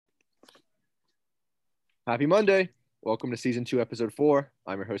Happy Monday. Welcome to season 2, episode 4.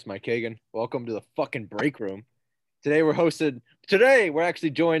 I'm your host, Mike Kagan. Welcome to the fucking break room. Today we're actually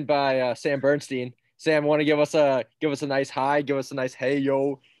joined by Sam Bernstein. Sam, want to give us a nice hi, give us a nice hey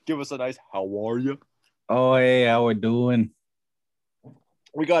yo, give us a nice how are you? Oh, hey, how we doing?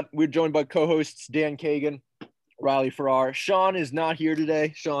 We're joined by co-hosts Dan Kagan, Riley Farrar. Sean is not here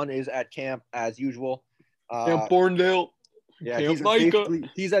today. Sean is at camp as usual. Camp Borndale. Yeah, Camp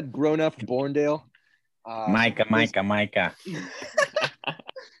he's at grown-up Borndale. Micah.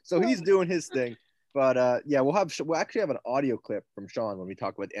 So he's doing his thing. But yeah, we'll actually have an audio clip from Sean when we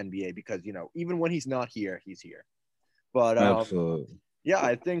talk about the NBA because even when he's not here, he's here. But Absolutely. yeah,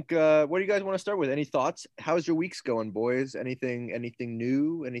 I think what do you guys want to start with? Any thoughts? How's your weeks going, boys? Anything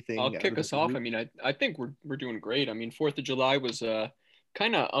new? Anything? I'll kick us off. I mean, I think we're doing great. I mean, 4th of July was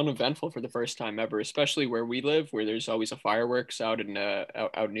kind of uneventful for the first time ever, especially where we live, where there's always a fireworks out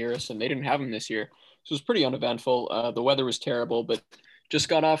near us, and they didn't have them this year. So it was pretty uneventful. The weather was terrible, but just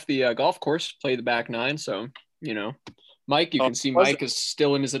got off the golf course, played the back nine. So, Mike, you can see Mike is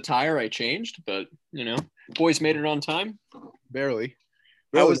still in his attire. I changed, but, boys made it on time. Barely.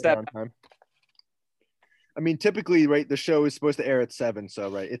 How was that? On time. I mean, typically, right, the show is supposed to air at 7. So,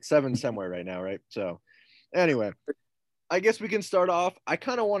 right, it's 7 somewhere right now, right? So, anyway, I guess we can start off. I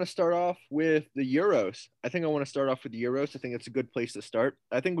kind of want to start off with the Euros. I think I think it's a good place to start.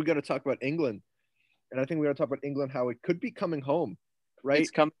 I think we got to talk about England. And I think we got to talk about England, how it could be coming home, right?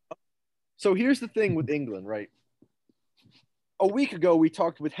 It's coming. So here's the thing with England, right? A week ago, we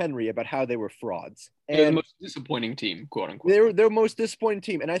talked with Henry about how they were frauds. They're the most disappointing team, quote unquote. They're the most disappointing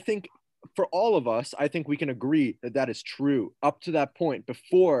team. And I think for all of us, I think we can agree that that is true up to that point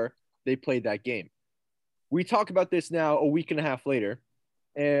before they played that game. We talk about this now a week and a half later,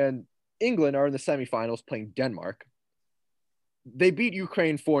 and England are in the semifinals playing Denmark. They beat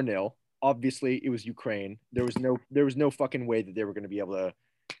Ukraine 4-0. Obviously, it was Ukraine. There was no fucking way that they were going to be able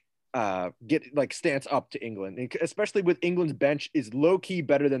to get like stance up to England, especially with England's bench is low key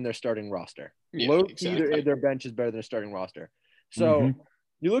better than their starting roster. Yeah, low key, exactly. their bench is better than their starting roster. So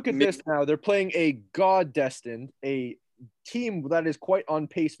you look at this now. They're playing a god-destined, a team that is quite on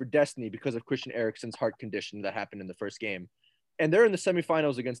pace for destiny because of Christian Eriksen's heart condition that happened in the first game, and they're in the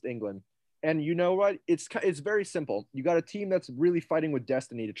semifinals against England. And you know what? It's very simple. You got a team that's really fighting with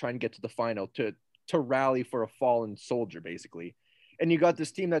destiny to try and get to the final, to rally for a fallen soldier, basically. And you got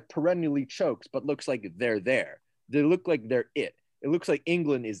this team that perennially chokes, but looks like they're there. They look like they're it. It looks like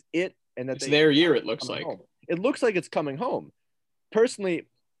England is it, and that it's their year. It looks like home. It looks like it's coming home. Personally,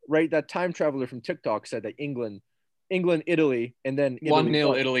 right? That time traveler from TikTok said that England, Italy, and then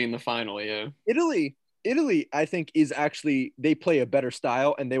 1-0 Italy in the final. Yeah, Italy, I think, is actually, they play a better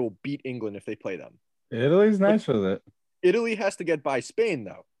style and they will beat England if they play them. Italy's nice with it. Italy has to get by Spain,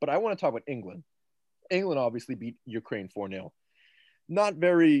 though. But I want to talk about England. England obviously beat Ukraine 4-0. Not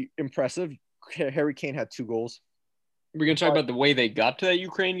very impressive. Harry Kane had 2 goals. We're going to talk about the way they got to that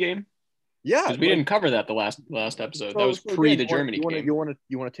Ukraine game? Yeah. Because we didn't cover that the last episode. That was pre the Germany game. You want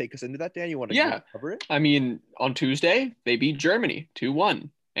to take us into that, Dan? You want to cover it? I mean, on Tuesday, they beat Germany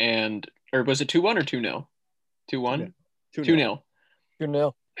 2-1. Or was it 2-1 or 2-0? 2-1? 2-0.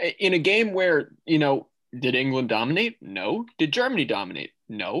 2-0. In a game where, did England dominate? No. Did Germany dominate?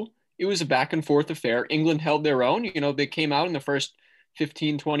 No. It was a back and forth affair. England held their own. They came out in the first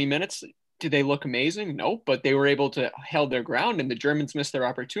 15, 20 minutes. Did they look amazing? No, but they were able to held their ground, and the Germans missed their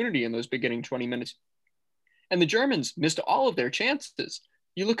opportunity in those beginning 20 minutes. And the Germans missed all of their chances.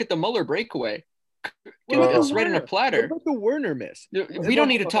 You look at the Muller breakaway. It's right in a platter. What about the Werner miss? We don't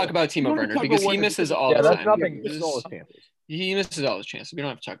need to talk about Timo Werner because he misses all the time. He misses all his chances. We don't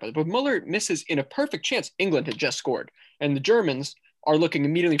have to talk about it. But Muller misses in a perfect chance. England had just scored. And the Germans are looking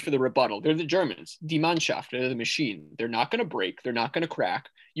immediately for the rebuttal. They're the Germans. Die Mannschaft. They're the machine. They're not going to break. They're not going to crack.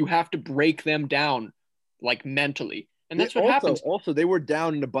 You have to break them down, like, mentally. And that's what happens. Also, they were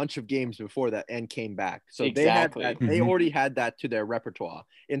down in a bunch of games before that and came back. So exactly. They had that. They already had that to their repertoire.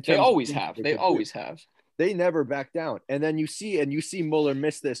 They always have. They never back down. And then you see Muller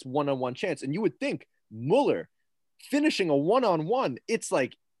miss this one-on-one chance. And you would think Muller finishing a one-on-one, it's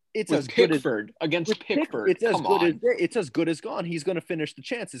like, it's with as good as against Pickford. It's as good as gone. He's going to finish the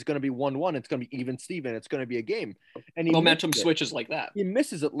chance. It's going to be 1-1. It's going to be even Steven. It's going to be a game. And momentum switches like that. He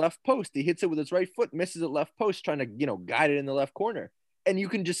misses it left post. He hits it with his right foot, misses it left post, trying to, guide it in the left corner. And you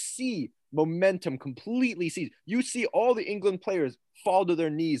can just see momentum completely seized. You see all the England players fall to their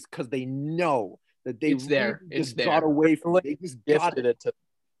knees because they know that they got away from it. They just got it.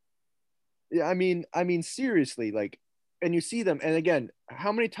 Yeah, I mean, seriously, like, and you see them, and again,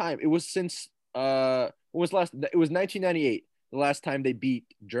 how many times it was since it was 1998, the last time they beat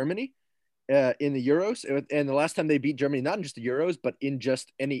Germany, in the Euros. And the last time they beat Germany, not in just the Euros, but in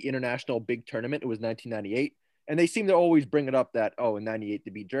just any international big tournament, it was 1998. And they seem to always bring it up that, in 98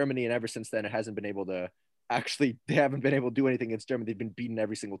 they beat Germany. And ever since then, it hasn't been able to they haven't been able to do anything against Germany. They've been beaten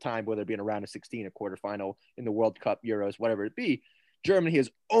every single time, whether it be in a round of 16, a quarterfinal, in the World Cup, Euros, whatever it be. Germany has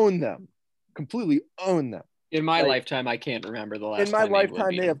owned them, completely owned them. In my lifetime, I can't remember the last time. In my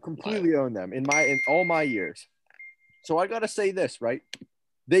lifetime, they have completely owned them in all my years. So I gotta say this, right?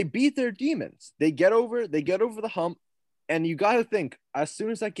 They beat their demons. They get over the hump, and you gotta think, as soon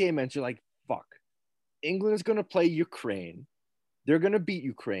as that game ends, you're like, fuck. England is gonna play Ukraine. They're gonna beat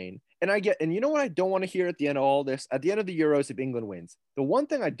Ukraine. And you know what I don't want to hear at the end of all this? At the end of the Euros, if England wins, the one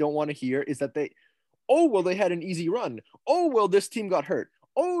thing I don't want to hear is that they had an easy run. This team got hurt.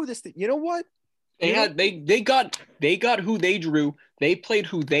 You know what? They got who they drew. They played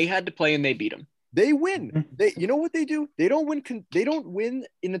who they had to play, and they beat them. They win. You know what they do? They don't win. They don't win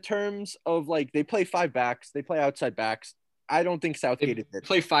in the terms of like they play 5 backs. They play outside backs. I don't think Southgate is it.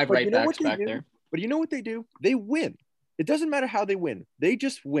 Play 5 right backs back there. But you know what they do? They win. It doesn't matter how they win. They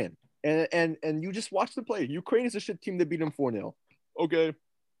just win. And you just watch them play. Ukraine is a shit team that beat them 4-0. Okay,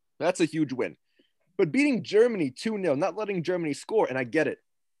 that's a huge win. But beating Germany 2-0, not letting Germany score, and I get it.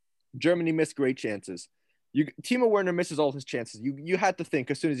 Germany missed great chances. Timo Werner misses all his chances. You had to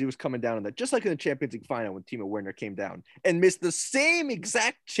think as soon as he was coming down on that, just like in the Champions League final when Timo Werner came down and missed the same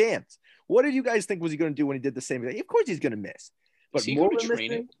exact chance. What did you guys think was he going to do when he did the same thing? Of course he's going to miss. But Muller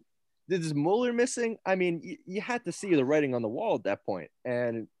missing. This is Muller missing. I mean, you had to see the writing on the wall at that point.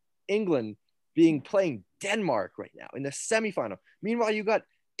 And England playing Denmark right now in the semifinal. Meanwhile, you got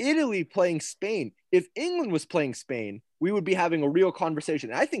Italy playing Spain. If England was playing Spain, we would be having a real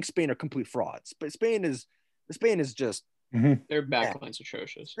conversation. And I think Spain are complete frauds, but Spain is just their backline's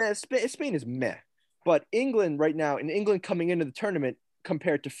atrocious. Spain is meh. But England right now, and England coming into the tournament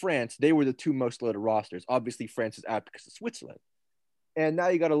compared to France, they were the 2 most loaded rosters. Obviously, France is out because of Switzerland. And now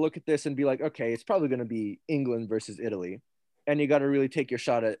you got to look at this and be like, okay, it's probably going to be England versus Italy. And you got to really take your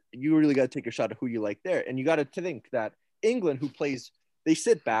shot at who you like there. And you got to think that England, they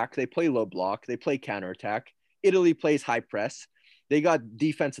sit back, they play low block, they play counterattack. Italy plays high press. They got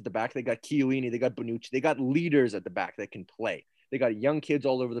defense at the back. They got Chiellini, they got Bonucci, they got leaders at the back that can play. They got young kids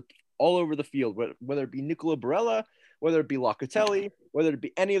all over the field, whether it be Nicola Barella, whether it be Locatelli, whether it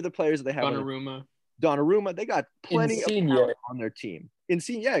be any of the players that they have. Donnarumma, they got plenty of talent on their team.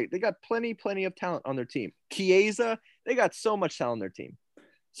 They got plenty of talent on their team. Chiesa, they got so much talent on their team.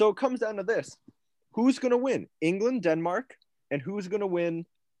 So it comes down to this. Who's going to win? England, Denmark, and who's going to win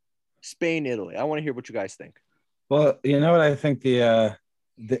Spain, Italy? I want to hear what you guys think. Well, you know what I think the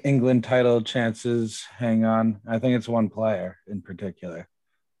England title chances hang on? I think it's one player in particular.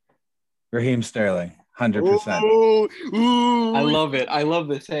 Raheem Sterling, 100%. Ooh, I love it. I love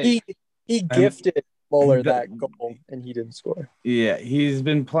this. Hey. He gifted Muller that goal and he didn't score. Yeah, he's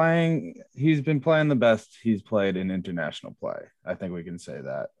been playing the best he's played in international play. I think we can say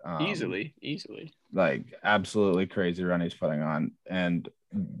that. Easily. Like absolutely crazy run he's putting on. And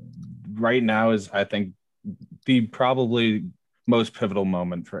right now is, I think, the probably most pivotal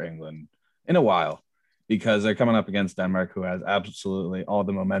moment for England in a while, because they're coming up against Denmark, who has absolutely all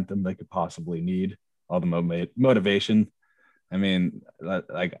the momentum they could possibly need, all the motivation. I mean,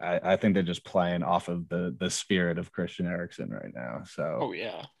 like I think they're just playing off of the spirit of Christian Eriksen right now. So,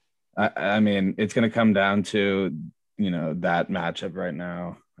 yeah. I mean, it's going to come down to, that matchup right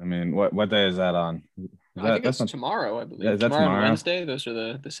now. I mean, what day is that on? I think that's tomorrow, I believe. Yeah, tomorrow and Wednesday. Those are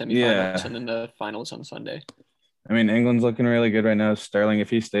the semifinals, and then the finals on Sunday. I mean, England's looking really good right now. Sterling, if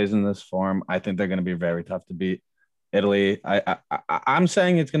he stays in this form, I think they're going to be very tough to beat. Italy, I'm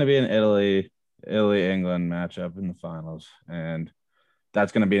saying it's going to be an Italy-England matchup in the finals, and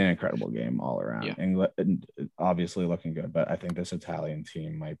that's going to be an incredible game all around. Yeah. England obviously looking good, but I think this Italian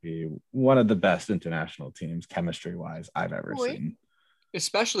team might be one of the best international teams chemistry-wise I've ever seen.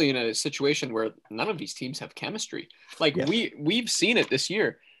 Especially in a situation where none of these teams have chemistry. Like we've seen it this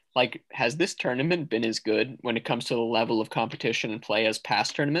year. Like, has this tournament been as good when it comes to the level of competition and play as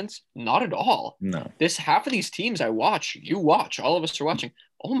past tournaments? Not at all. No. Half of these teams all of us are watching.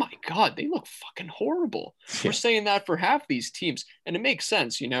 Oh my God, they look fucking horrible. Yeah. We're saying that for half these teams. And it makes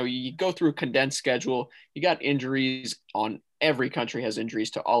sense. You go through a condensed schedule. You got injuries on every country has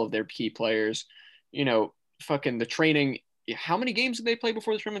injuries to all of their key players. Fucking the training. How many games did they play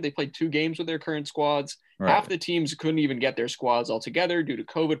before the tournament? They played 2 games with their current squads. Right. Half the teams couldn't even get their squads all together due to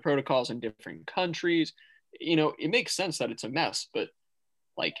COVID protocols in different countries. It makes sense that it's a mess, but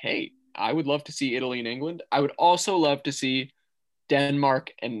like, hey, I would love to see Italy and England. I would also love to see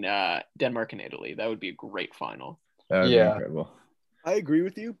Denmark and Italy. That would be a great final. That would be incredible. I agree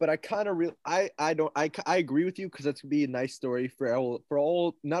with you, but I kind of I agree with you because that's gonna be a nice story for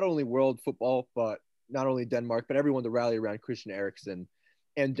all not only world football, but not only Denmark, but everyone to rally around Christian Eriksen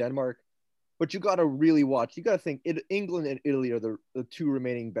and Denmark. But you got to really watch. You got to think England and Italy are the two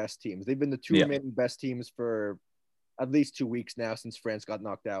remaining best teams. They've been the two remaining best teams for at least 2 weeks now since France got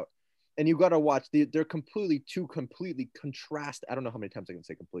knocked out. And you got to watch. They're completely contrast. I don't know how many times I can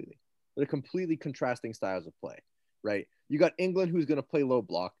say completely. They're completely contrasting styles of play, right? You got England who's going to play low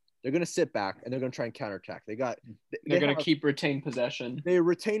block. They're going to sit back and they're going to try and counterattack. They're going to keep retain possession. They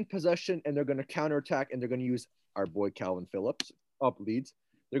retain possession and they're going to counterattack and they're going to use our boy Calvin Phillips up Leeds.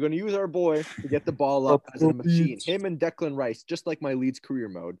 They're going to use our boy to get the ball up as a machine. Him and Declan Rice, just like my Leeds career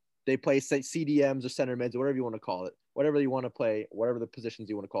mode. They play CDMs or center mids or whatever you want to call it. Whatever you want to play, whatever the positions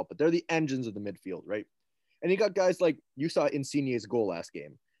you want to call it. But they're the engines of the midfield, right? And you got guys like you saw Insigne's goal last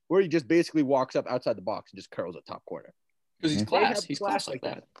game, where he just basically walks up outside the box and just curls a top corner. Because he's class. He's class like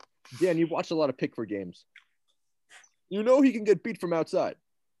that. Dan, you've watched a lot of Pickford games. You know he can get beat from outside.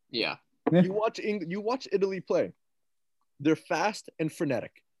 Yeah. You watch Italy play. They're fast and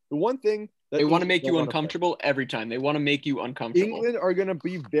frenetic. The one thing that they want to make you uncomfortable every time. They want to make you uncomfortable. England are going to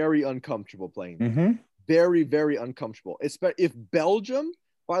be very uncomfortable playing. Mm-hmm. Very, very uncomfortable. If Belgium,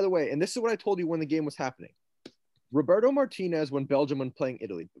 by the way, and this is what I told you when the game was happening. Roberto Martinez, when Belgium was playing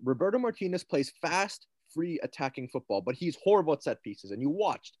Italy, Roberto Martinez plays fast, free attacking football, but he's horrible at set pieces. And you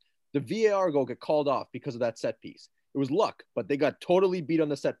watched the VAR goal get called off because of that set piece. It was luck, but they got totally beat on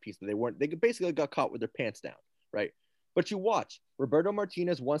the set piece. They basically got caught with their pants down, right? But you watch, Roberto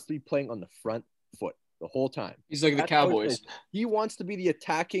Martinez wants to be playing on the front foot the whole time. He's like the Cowboys. He wants to be the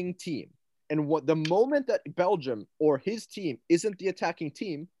attacking team. And the moment that Belgium or his team isn't the attacking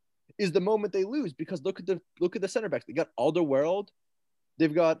team is the moment they lose, because look at the center backs. They got Alderweireld.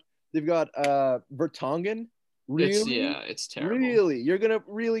 They've got Vertonghen. Really? It's terrible. Really? You're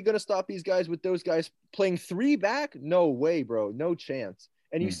gonna stop these guys with those guys playing three back? No way, bro. No chance.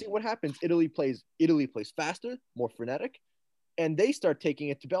 And you see what happens. Italy plays faster, more frenetic, and they start taking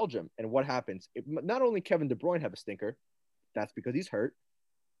it to Belgium. And what happens? Not only Kevin De Bruyne have a stinker, that's because he's hurt.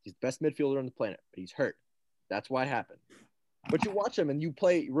 He's the best midfielder on the planet, but he's hurt. That's why it happened. But you watch him and you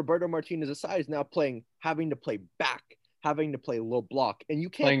play Roberto Martinez aside is now having to play back, having to play low block, and you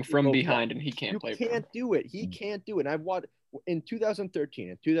can't playing from behind, and he can't play. You can't do it. He can't do it. And I've watched in 2013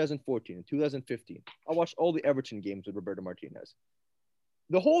 and 2014 and 2015. I watched all the Everton games with Roberto Martinez.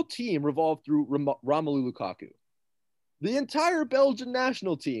 The whole team revolved through Romelu Lukaku. The entire Belgian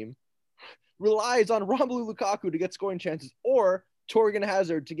national team relies on Romelu Lukaku to get scoring chances, or Torgan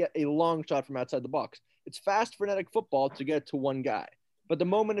Hazard to get a long shot from outside the box. It's fast, frenetic football to get to one guy. But the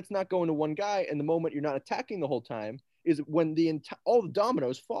moment it's not going to one guy, and the moment you're not attacking the whole time, is when all the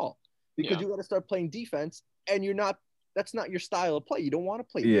dominoes fall, because you got to start playing defense, and that's not your style of play. You don't want to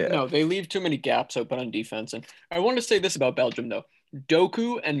play. Yeah. No, they leave too many gaps open on defense. And I want to say this about Belgium, though.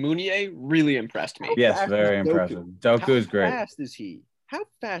 Doku and Meunier really impressed me. Yes, very impressive. Doku is great. How fast is he? How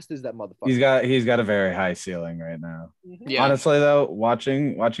fast is that motherfucker? He's got a very high ceiling right now. Mm-hmm. Yeah. Honestly, though,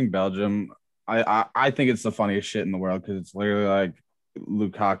 watching Belgium, I think it's the funniest shit in the world, because it's literally like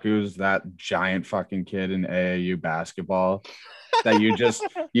Lukaku's that giant fucking kid in AAU basketball that you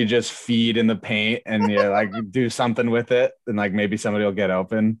just feed in the paint and you like do something with it, and like maybe somebody will get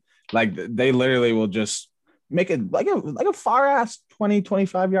open. Like they literally will just make it like a far ass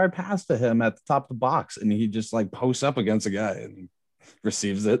 20-25 yard pass to him at the top of the box, and he just like posts up against a guy and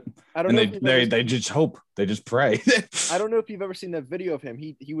receives it. I don't know. They just hope. They just pray. I don't know if you've ever seen that video of him.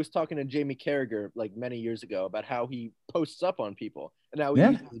 He was talking to Jamie Carragher like many years ago about how he posts up on people and how he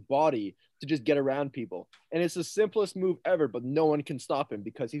uses his body to just get around people. And it's the simplest move ever, but no one can stop him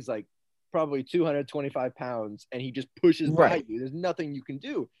because he's like probably 225 pounds and he just pushes by you. There's nothing you can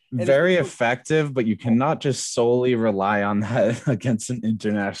do. And very effective, but you cannot just solely rely on that against an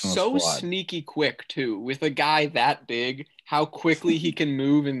international squad. Sneaky quick too, with a guy that big. How quickly he can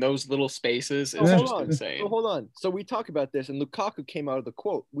move in those little spaces is just insane. So hold on. So we talk about this, and Lukaku came out of the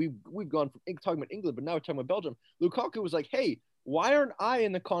quote. We've gone from talking about England, but now we're talking about Belgium. Lukaku was like, "Hey, why aren't I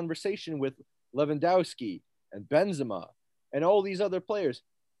in the conversation with Lewandowski and Benzema and all these other players?"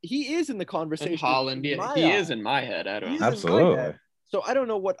 He is in the conversation. And Haaland, he is in my head. I don't know. Absolutely. So I don't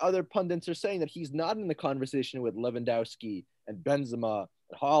know what other pundits are saying that he's not in the conversation with Lewandowski and Benzema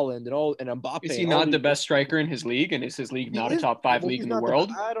and Haaland and Mbappe. Is he not the best striker in his league? And is his league not a top 5 league in the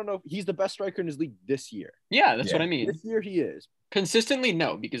world? I don't know. He's the best striker in his league this year. Yeah, that's what I mean. This year he is. Consistently,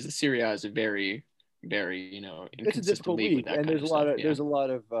 no, because the Serie A is a very, very, it's a difficult league, and there's a lot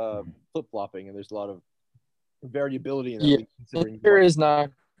of flip flopping, and there's a lot of variability in that league. Inter is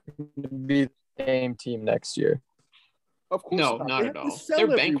not going to be the same team next year. Of course No, not. not They at have to all. sell They're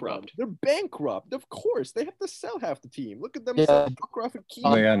everyone. bankrupt. They're bankrupt. Of course, they have to sell half the team. Look at them Yeah. sell Akhraf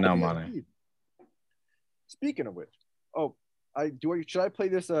Hakimi. They got no money. Speaking of which, should I play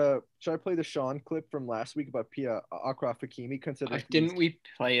this? Should I play the Sean clip from last week about Akhraf Hakimi? Considering Didn't we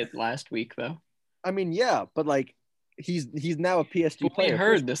play it last week though? I mean, yeah, but like he's now a PSG We player.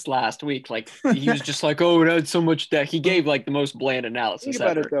 heard this last week. Like he was just like, oh, that's so much that he gave like the most bland analysis Think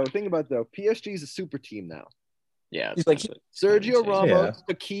about ever. it though. Think about it though. PSG is a super team now. Yeah, He's like, Sergio Ramos,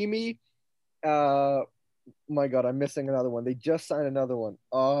 Yeah. Hakimi. My God, I'm missing another one. They just signed another one.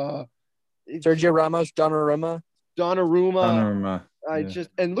 Sergio Ramos, Donnarumma. Donnarumma. Yeah.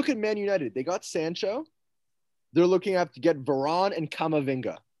 And look at Man United. They got Sancho. They're looking up to get Varane and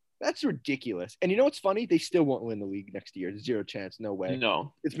Camavinga. That's ridiculous. And you know what's funny? They still won't win the league next year. Zero chance. No way.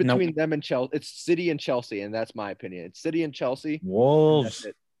 No. It's between them and Chelsea. It's City and Chelsea, and that's my opinion. It's City and Chelsea. Wolves.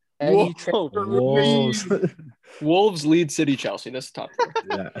 Any Whoa. transfer Wolves. Wolves lead City Chelsea. That's the top four.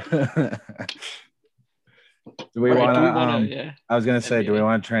 Yeah. Do we All right, want to? yeah. I was gonna say, do we NBA.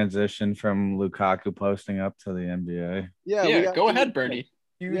 want to transition from Lukaku posting up to the NBA? Yeah, Go ahead, Bernie.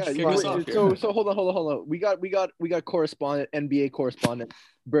 Yeah, Kick us off here. so hold on. We got correspondent, NBA correspondent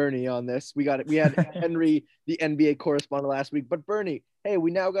Bernie on this. We had Henry, the NBA correspondent last week. But Bernie, hey,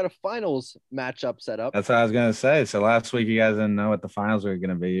 we now got a finals matchup set up. That's what I was gonna say. So last week you guys didn't know what the finals were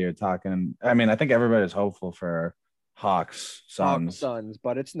gonna be. You're talking. I mean, I think everybody's hopeful for Hawks, Suns.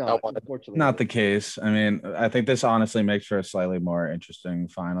 But it's not, unfortunately. Not the case. I mean, I think this honestly makes for a slightly more interesting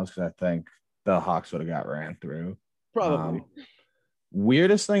finals because I think the Hawks would have got ran through. Probably.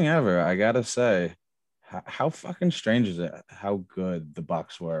 Weirdest thing ever, I gotta say. How fucking strange is it how good the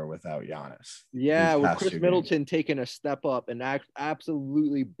Bucks were without Giannis? Yeah, with Chris Middleton taking a step up and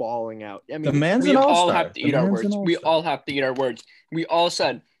absolutely balling out. I mean, the man's we an all all-star. have to eat our words. We all have to eat our words. We all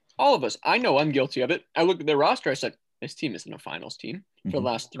said, all of us, I know I'm guilty of it. I looked at their roster, I said, this team isn't a finals team for the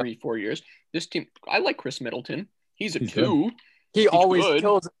last 3-4 years. This team, I like Chris Middleton. He's 2. Good. He always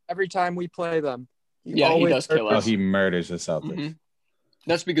kills every time we play them. He does kill us. Oh, he murders the Celtics. Mm-hmm.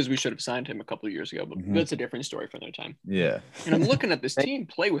 That's because we should have signed him a couple of years ago, but that's a different story for another time. Yeah. And I'm looking at this team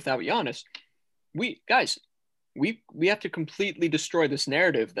play without Giannis. We have to completely destroy this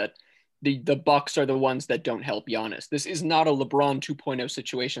narrative that the Bucks are the ones that don't help Giannis. This is not a LeBron 2.0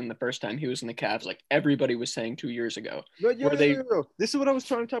 situation the first time he was in the Cavs, like everybody was saying 2 years ago. No. This is what I was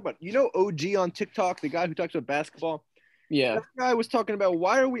trying to talk about. You know OG on TikTok, the guy who talks about basketball? Yeah. That guy was talking about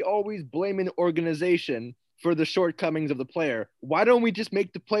why are we always blaming the organization for the shortcomings of the player? Why don't we just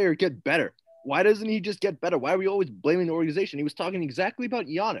make the player get better? Why doesn't he just get better? Why are we always blaming the organization? He was talking exactly about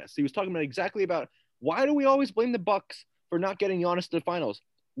Giannis. He was talking about why do we always blame the Bucks for not getting Giannis to the finals?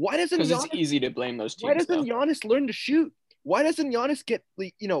 Why doesn't Giannis? Because it's easy to blame those teams. Why doesn't Giannis learn to shoot? Why doesn't Giannis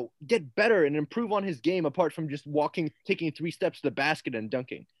get better and improve on his game apart from just taking 3 steps to the basket and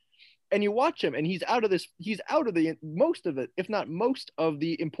dunking? And you watch him, and he's out of the most of it, if not most of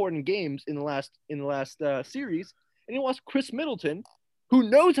the important games in the last series. And you watch Chris Middleton, who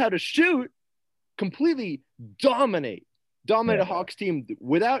knows how to shoot, completely dominate a Hawks team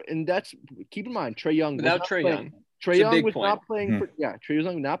without. And that's, keep in mind, Trae Young. Without Trae Young. Trae Young was not playing for Trae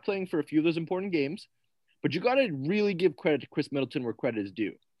Young not playing for a few of those important games. But you got to really give credit to Chris Middleton where credit is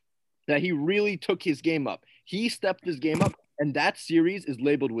due. That he really took his game up. He stepped his game up. And that series is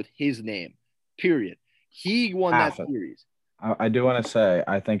labeled with his name, period. He won that series. I do want to say,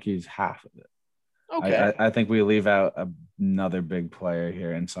 I think he's half of it. Okay. I think we leave out another big player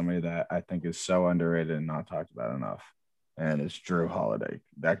here and somebody that I think is so underrated and not talked about enough. And it's Drew Holiday.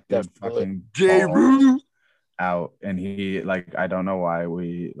 That dude fucking balls out. And he, I don't know why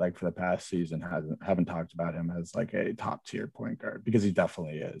we, for the past season, haven't talked about him as a top tier point guard, because he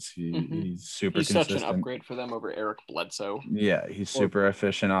definitely is. He's super consistent. Such an upgrade for them over Eric Bledsoe. Yeah, he's super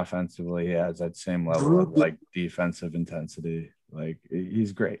efficient offensively. He has that same level of defensive intensity.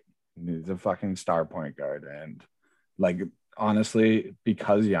 He's great. He's a fucking star point guard. And honestly,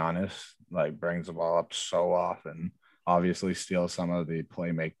 because Giannis brings the ball up so often, obviously steals some of the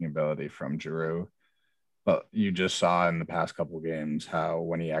playmaking ability from Giroux. But you just saw in the past couple of games how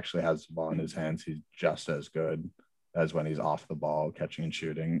when he actually has the ball in his hands, he's just as good as when he's off the ball, catching and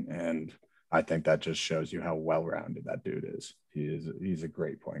shooting. And I think that just shows you how well-rounded that dude is. He's a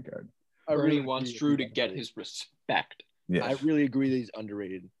great point guard. I really want Drew to get his respect. Yes. I really agree that he's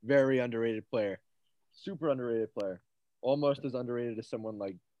underrated. Very underrated player. Super underrated player. Almost as underrated as someone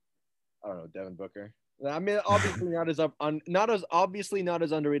like, I don't know, Devin Booker. I mean, obviously not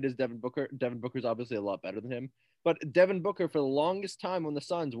as underrated as Devin Booker. Devin Booker's obviously a lot better than him. But Devin Booker, for the longest time on the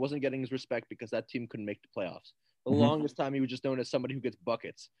Suns, wasn't getting his respect because that team couldn't make the playoffs. The longest time he was just known as somebody who gets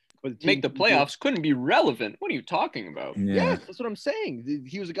buckets. But Make the playoffs couldn't be relevant. What are you talking about? Yeah, that's what I'm saying.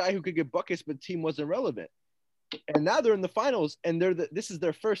 He was a guy who could get buckets, but the team wasn't relevant. And now they're in the finals, and this is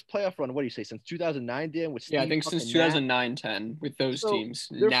their first playoff run. What do you say, since 2009, Dan? With Steve, I think since 2009-10 with those teams,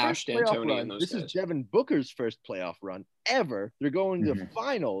 Nash, D'Antoni, and those guys. This is Devin Booker's first playoff run ever. They're going to the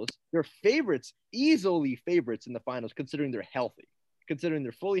finals. They're favorites, easily favorites in the finals, considering they're healthy, considering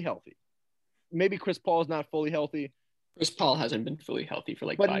they're fully healthy. Maybe Chris Paul is not fully healthy. Chris Paul hasn't been fully healthy for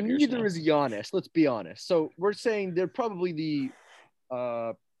 5 years now. But neither is Giannis. Let's be honest. So we're saying they're probably the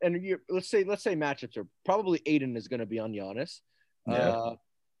let's say matchups are probably Aiden is going to be on Giannis. Yeah.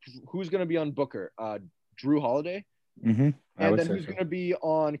 Who's going to be on Booker? Drew Holiday. And then who's going to be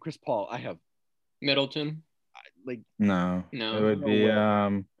on Chris Paul? I have Middleton. No. It would be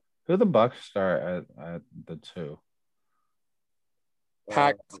who the Bucks start at the 2.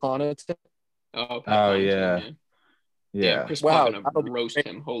 Pat Connaughton. Oh yeah. Yeah. Chris Paul gonna roast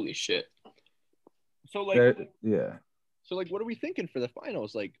him. Holy shit. So So what are we thinking for the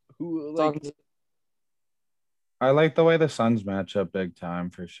finals? I like the way the Suns match up big time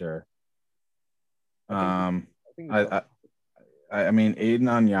for sure. I mean, Aiden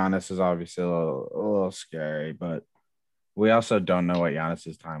on Giannis is obviously a little scary, but we also don't know what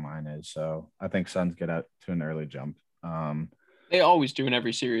Giannis's timeline is. So I think Suns get out to an early jump. They always do in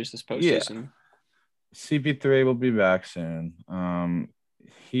every series this postseason. Yeah. CP3 will be back soon. I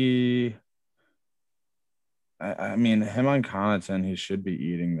mean, him on Connaughton, he should be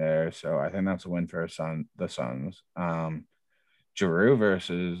eating there. So I think that's a win for the Suns. Giroux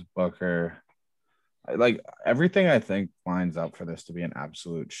versus Booker. Everything I think lines up for this to be an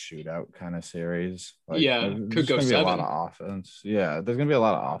absolute shootout kind of series. Could go 7. Be a lot of offense. Yeah, there's going to be a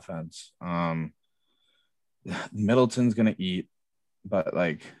lot of offense. Middleton's going to eat, but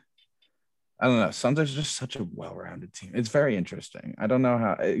I don't know. Suns are just such a well-rounded team. It's very interesting. I don't know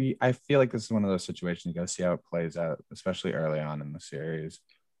how. I feel like this is one of those situations you got to see how it plays out, especially early on in the series.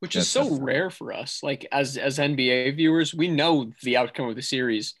 Which is so rare for us. As NBA viewers, we know the outcome of the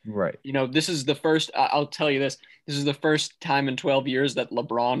series. Right. This is the first. I'll tell you this. This is the first time in 12 years that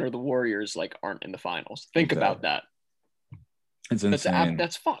LeBron or the Warriors aren't in the finals. Think about that. It's insane.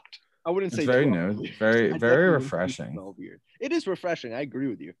 That's fucked. I wouldn't say it's very new. Very very refreshing. It is refreshing. I agree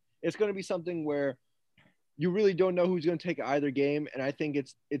with you. It's going to be something where you really don't know who's going to take either game, and I think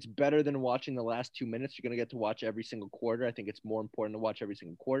it's better than watching the last 2 minutes. You're going to get to watch every single quarter. I think it's more important to watch every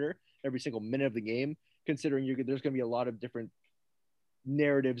single quarter, every single minute of the game, considering there's going to be a lot of different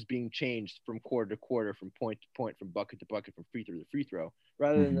narratives being changed from quarter to quarter, from point to point, from bucket to bucket, from free throw to free throw,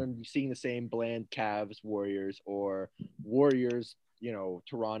 rather than seeing the same bland Cavs Warriors or Warriors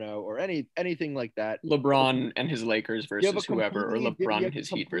Toronto or anything like that. LeBron and his Lakers versus whoever, or LeBron and his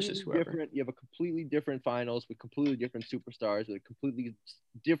Heat versus whoever. You have a completely different finals with completely different superstars, with a completely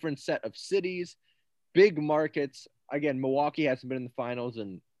different set of cities, big markets. Again, Milwaukee hasn't been in the finals,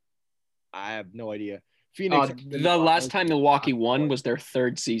 and I have no idea. Phoenix. The last time Milwaukee won was their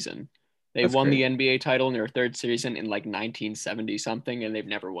 3rd season. They won the NBA title in their 3rd season in 1970 something, and they've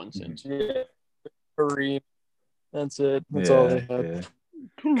never won since. Yeah. Kareem. That's it. That's all they have. Yeah.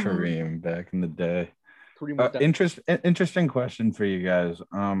 Kareem back in the day. Interesting question for you guys.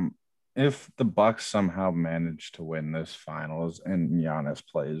 If the Bucks somehow manage to win this finals and Giannis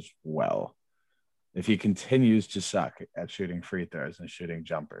plays well, if he continues to suck at shooting free throws and shooting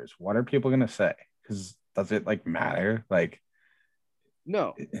jumpers, what are people going to say? Because does it matter?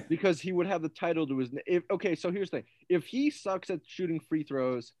 No, because he would have the title to his name. Okay, so here's the thing. If he sucks at shooting free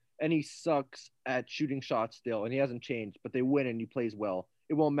throws and he sucks at shooting shots still, and he hasn't changed, but they win and he plays well,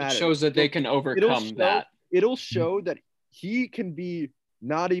 it won't matter. It shows that they can overcome that. It'll show that he can be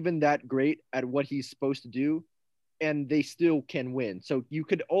not even that great at what he's supposed to do, and they still can win. So you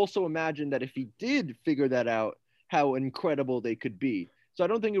could also imagine that if he did figure that out, how incredible they could be. So I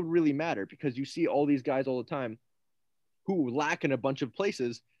don't think it would really matter, because you see all these guys all the time who lack in a bunch of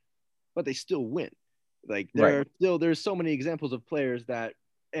places, but they still win. There's so many examples of players that,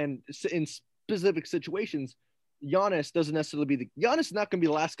 and in specific situations, Giannis doesn't necessarily Giannis is not going to be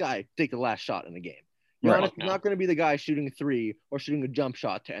the last guy to take the last shot in the game. Giannis is not going to be the guy shooting a 3 or shooting a jump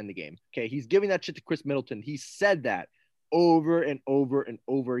shot to end the game. Okay, he's giving that shit to Chris Middleton. He said that over and over and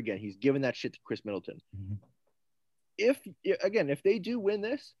over again. He's giving that shit to Chris Middleton. If they do win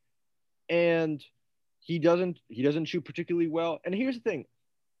this, and he doesn't shoot particularly well, and here's the thing,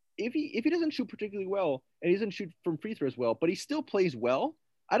 if he doesn't shoot particularly well and he doesn't shoot from free throws well, but he still plays well,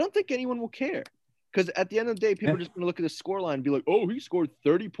 I don't think anyone will care. Because at the end of the day, people are just going to look at the scoreline and be like, oh, he scored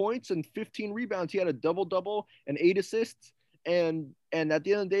 30 points and 15 rebounds. He had a double-double and 8 assists. And at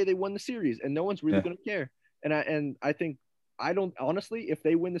the end of the day, they won the series. And no one's really going to care. And I think I don't honestly, if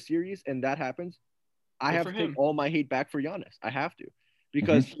they win the series and that happens, I have to take all my hate back for Giannis. I have to,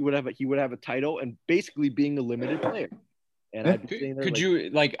 because he would have a title and basically being a limited player. And I'd be saying could you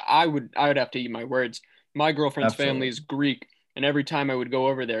like I would have to eat my words. My girlfriend's family is Greek, and every time I would go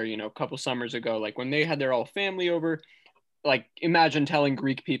over there, a couple summers ago, like when they had their all family over, like imagine telling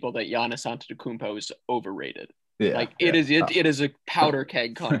Greek people that Giannis Antetokounmpo is overrated. Yeah, it is a powder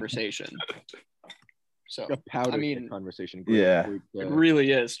keg conversation. So a powder keg conversation. It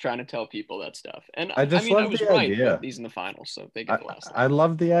really is trying to tell people that stuff. And I was right, but he's in the finals, so they get the last. I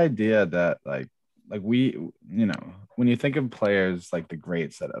love the idea that like we, when you think of players like the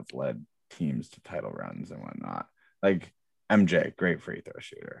greats that have led teams to title runs and whatnot, like MJ, great free throw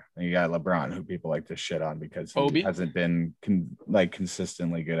shooter. And you got LeBron, who people like to shit on because he hasn't been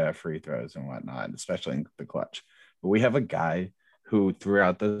consistently good at free throws and whatnot, especially in the clutch. But we have a guy who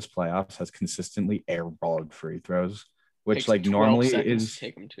throughout those playoffs has consistently airballed free throws, which normally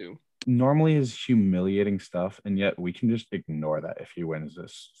is humiliating stuff, and yet we can just ignore that if he wins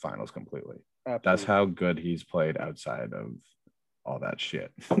this finals completely. Absolutely. That's how good he's played outside of all that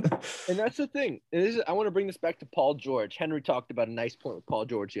shit. And that's the thing. I want to bring this back to Paul George. Henry talked about a nice point with Paul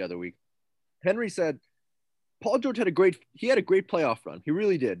George the other week. Henry said Paul George had a great playoff run. He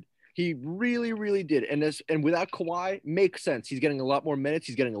really did. He really, really did. And without Kawhi, makes sense. He's getting a lot more minutes.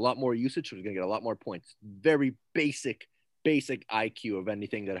 He's getting a lot more usage. So he's going to get a lot more points. Very basic IQ of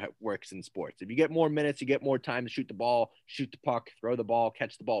anything that works in sports. If you get more minutes, you get more time to shoot the ball, shoot the puck, throw the ball,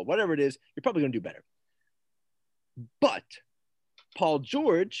 catch the ball, whatever it is, you're probably going to do better. But Paul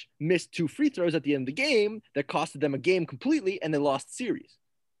George missed 2 free throws at the end of the game that costed them a game completely, and they lost the series.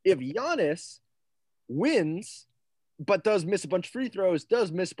 If Giannis wins but does miss a bunch of free throws,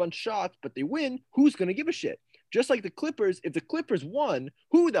 does miss a bunch of shots, but they win, who's going to give a shit? Just like the Clippers, if the Clippers won,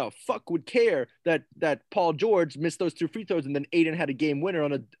 who the fuck would care that Paul George missed those 2 free throws and then Aiden had a game winner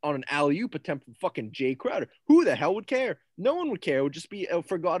on an alley-oop attempt from fucking Jay Crowder? Who the hell would care? No one would care. It would just be a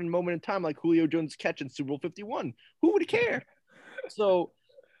forgotten moment in time like Julio Jones' catch in Super Bowl 51. Who would care? So,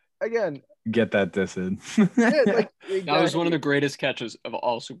 again, get that diss in. Exactly. That was one of the greatest catches of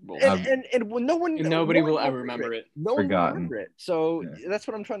all Super Bowls. And nobody will ever remember it. No one will remember it. So that's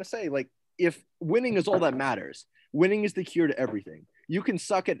what I'm trying to say. Like, if winning is all that matters, winning is the cure to everything. You can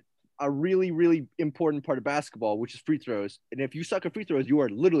suck at a really, really important part of basketball, which is free throws. And if you suck at free throws, you are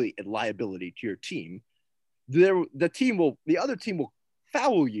literally a liability to your team. The other team will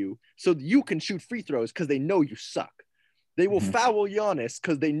foul you so you can shoot free throws because they know you suck. They will foul Giannis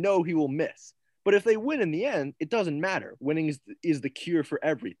because they know he will miss. But if they win in the end, it doesn't matter. Winning is the cure for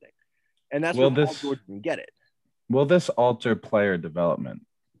everything. And that's where Paul George can get it. Will this alter player development?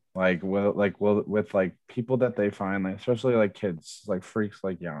 With people that they find, especially like kids, like freaks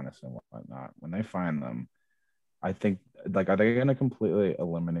like Giannis and whatnot, when they find them, I think are they going to completely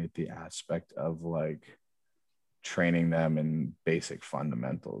eliminate the aspect of training them in basic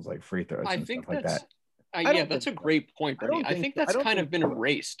fundamentals like free throws and stuff like that? That's a great point, Bernie. I think that's kind of been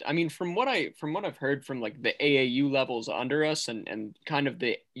erased. I mean, from what I've heard from the AAU levels under us and kind of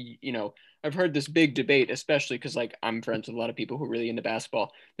the, I've heard this big debate, especially because I'm friends with a lot of people who are really into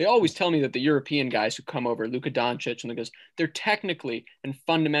basketball. They always tell me that the European guys who come over, Luka Doncic, and they're technically and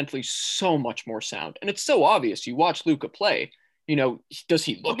fundamentally so much more sound. And it's so obvious. You watch Luka play, does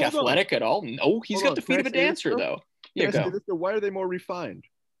he look athletic at all? No, he's got the feet of a dancer, though. Yeah, go. Why are they more refined?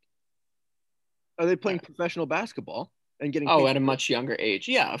 Are they playing professional basketball and getting at a much younger age?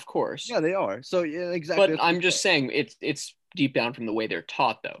 Yeah, of course. Yeah, they are. So yeah, exactly. But I'm just saying it's deep down from the way they're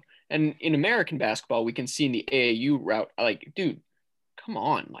taught, though. And in American basketball, we can see in the AAU route, dude, come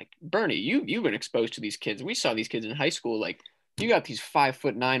on, Bernie, you've been exposed to these kids. We saw these kids in high school. You got these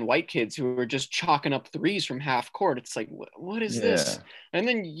 5'9" white kids who are just chalking up threes from half court. It's what is this? And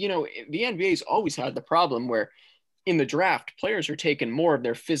then the NBA's always had the problem where in the draft, players are taking more of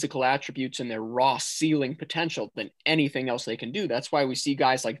their physical attributes and their raw ceiling potential than anything else they can do. That's why we see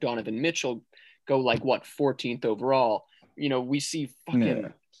guys like Donovan Mitchell go 14th overall. We see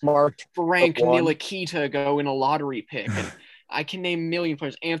fucking Frank Ntilikina go in a lottery pick. And I can name a million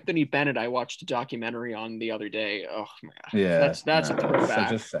players. Anthony Bennett, I watched a documentary on the other day. Oh my God. Yeah. That's a throwback.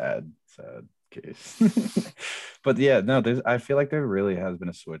 Such a sad case. But I feel like there really has been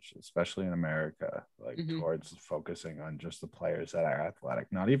a switch, especially in America, towards focusing on just the players that are athletic,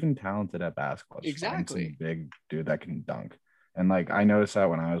 not even talented at basketball. Exactly. Some big dude that can dunk. And I noticed that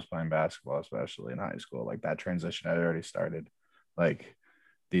when I was playing basketball, especially in high school, that transition had already started.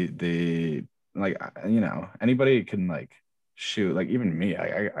 Anybody can shoot. Like even me,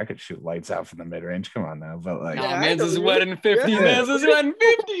 I could shoot lights out from the mid range. Come on now, but like, nah, man's is wedding 50. Man's is wedding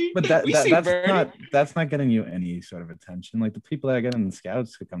 50. But that's not getting you any sort of attention. Like the people that are getting the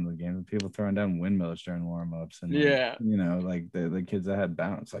scouts to come to the game, the people throwing down windmills during warm-ups, and like, you know, like the kids that had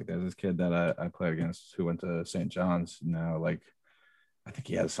bounce. Like there's this kid that I played against who went to St. John's now. Like I think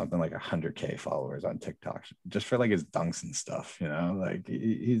he has something like 100K followers on TikTok just for like his dunks and stuff. You know, like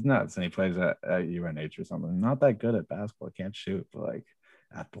he's nuts, and he plays at UNH or something. Not that good at basketball, can't shoot, but like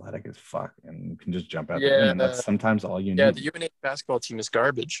athletic as fuck and can just jump out the rim, and that's sometimes all you need. Yeah, the UNH basketball team is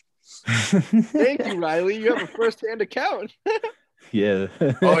garbage. Thank you, Riley. You have a first-hand account. Yeah.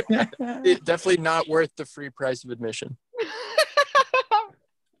 Oh, it's definitely not worth the free price of admission.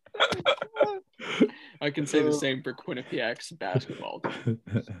 I can say the same for Quinnipiac's basketball team.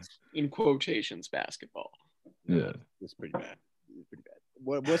 In quotations, basketball. Yeah. It's pretty bad.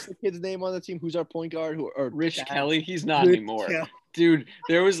 What's the kid's name on the team? Who's our point guard? Rich Kelly. He's not anymore. Yeah. Dude,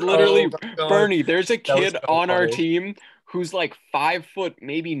 there was literally Bernie. There's a kid on our team who's like 5 foot,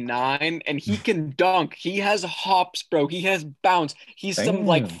 maybe 9, and he can dunk. He has hops, bro. He has bounce. He's some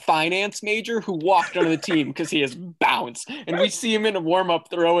like finance major who walked onto the team because he has bounce. And we see him in a warm-up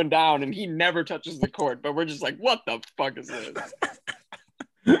throwing down, and he never touches the court. But we're just like, what the fuck is this?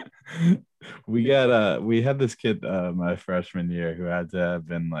 We had this kid my freshman year who had to have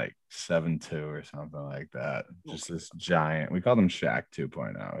been like 7'2" or something like that. Just this giant. We called him Shaq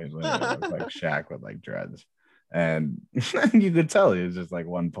 2.0. He literally looked like Shaq with like dreads. And you could tell he was just like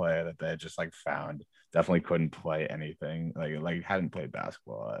one player that they just like found. Definitely couldn't play anything. Like hadn't played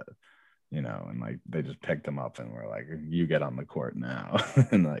basketball, you know, and like they just picked him up and were like, you get on the court now.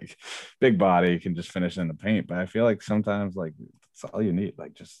 And like big body, can just finish in the paint. But I feel like sometimes like it's all you need,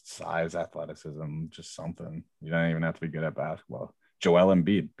 like just size, athleticism, just something. You don't even have to be good at basketball. Joel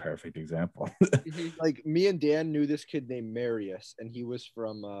Embiid, perfect example. Like me and Dan knew this kid named Marius, and he was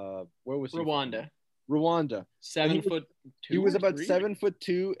from where was he? Rwanda. 7 foot 2. He was about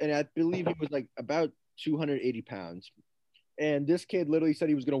 7'2", and I believe he was like about 280 pounds. And this kid literally said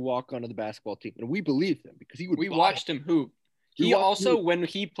he was going to walk onto the basketball team, and we believed him because we watched him hoop. He also, when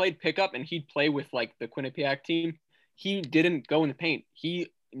he played pickup and he'd play with like the Quinnipiac team, he didn't go in the paint. He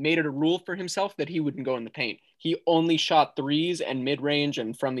made it a rule for himself that he wouldn't go in the paint. He only shot threes and mid range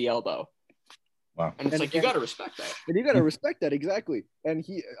and from the elbow. Wow. And it's like, you got to respect that. And you got to respect that, exactly. And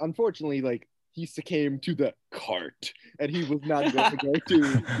he, unfortunately, like, he succumbed to the cart, and he was not going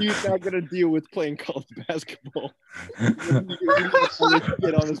to he was not going to deal with playing college basketball.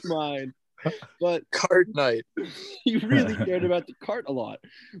 Get on his mind. But cart night. He really cared about the cart a lot.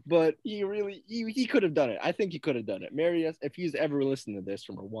 But he could have done it. I think he could have done it. Marius, if he's ever listened to this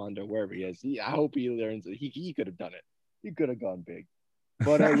from Rwanda, wherever he is, I hope he learns that he could have done it. He could have gone big.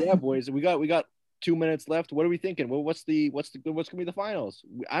 But yeah, boys, we got 2 minutes left. What are we thinking? Well, what's gonna be the finals?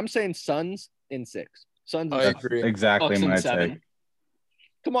 I'm saying Suns in 6. Suns. I agree. Exactly my take.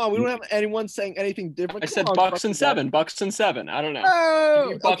 Come on, we don't have anyone saying anything different. I said Bucks and 7. Bucks and 7. I don't know.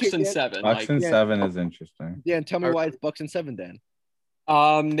 Oh, Bucks and 7. Bucks and 7 is interesting. Yeah, and tell me why it's Bucks and 7 then.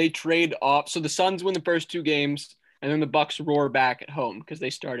 They trade off. So the Suns win the first 2 games, and then the Bucks roar back at home because they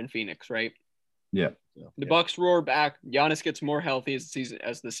start in Phoenix, right? Yeah. The Bucks roar back. Giannis gets more healthy as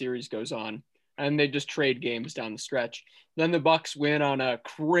the series goes on, and they just trade games down the stretch. Then the Bucks win on a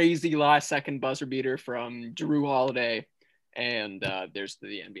crazy last-second buzzer beater from Jrue Holiday, and there's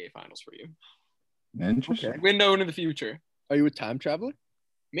the NBA Finals for you. Interesting. Okay. Window into the future. Are you a time traveler?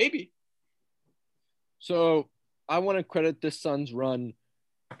 Maybe. So I want to credit this Suns run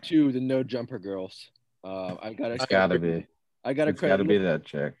to the no jumper girls. It's gotta be that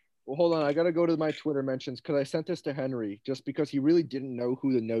chick. Well, hold on. I got to go to my Twitter mentions because I sent this to Henry just because he really didn't know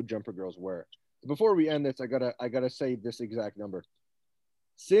who the no jumper girls were. Before we end this, I gotta say this exact number.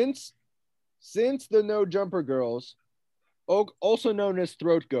 Since the no jumper girls, also known as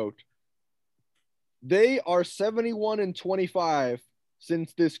throat goat, they are 71-25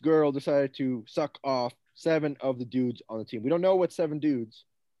 since this girl decided to suck off 7 of the dudes on the team. We don't know what 7 dudes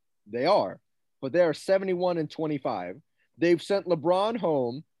they are, but they are 71-25. They've sent LeBron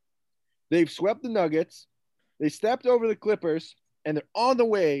home. They've swept the Nuggets. They stepped over the Clippers, and they're on the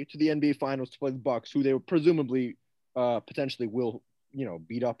way to the NBA Finals to play the Bucks, who they will presumably potentially will,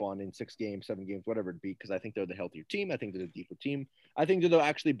 beat up on in 6 games, 7 games, whatever it be, because I think they're the healthier team. I think they're the deeper team. I think they're the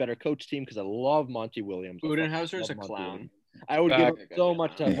actually better coach team because I love Monty Williams. Budenhauser's a clown. I would give so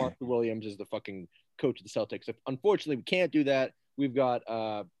much to have Monty Williams as the fucking coach of the Celtics. Unfortunately, we can't do that. We've got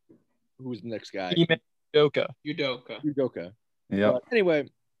who's the next guy? Udoka. Yeah. Anyway,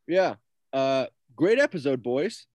 yeah. Great episode, boys.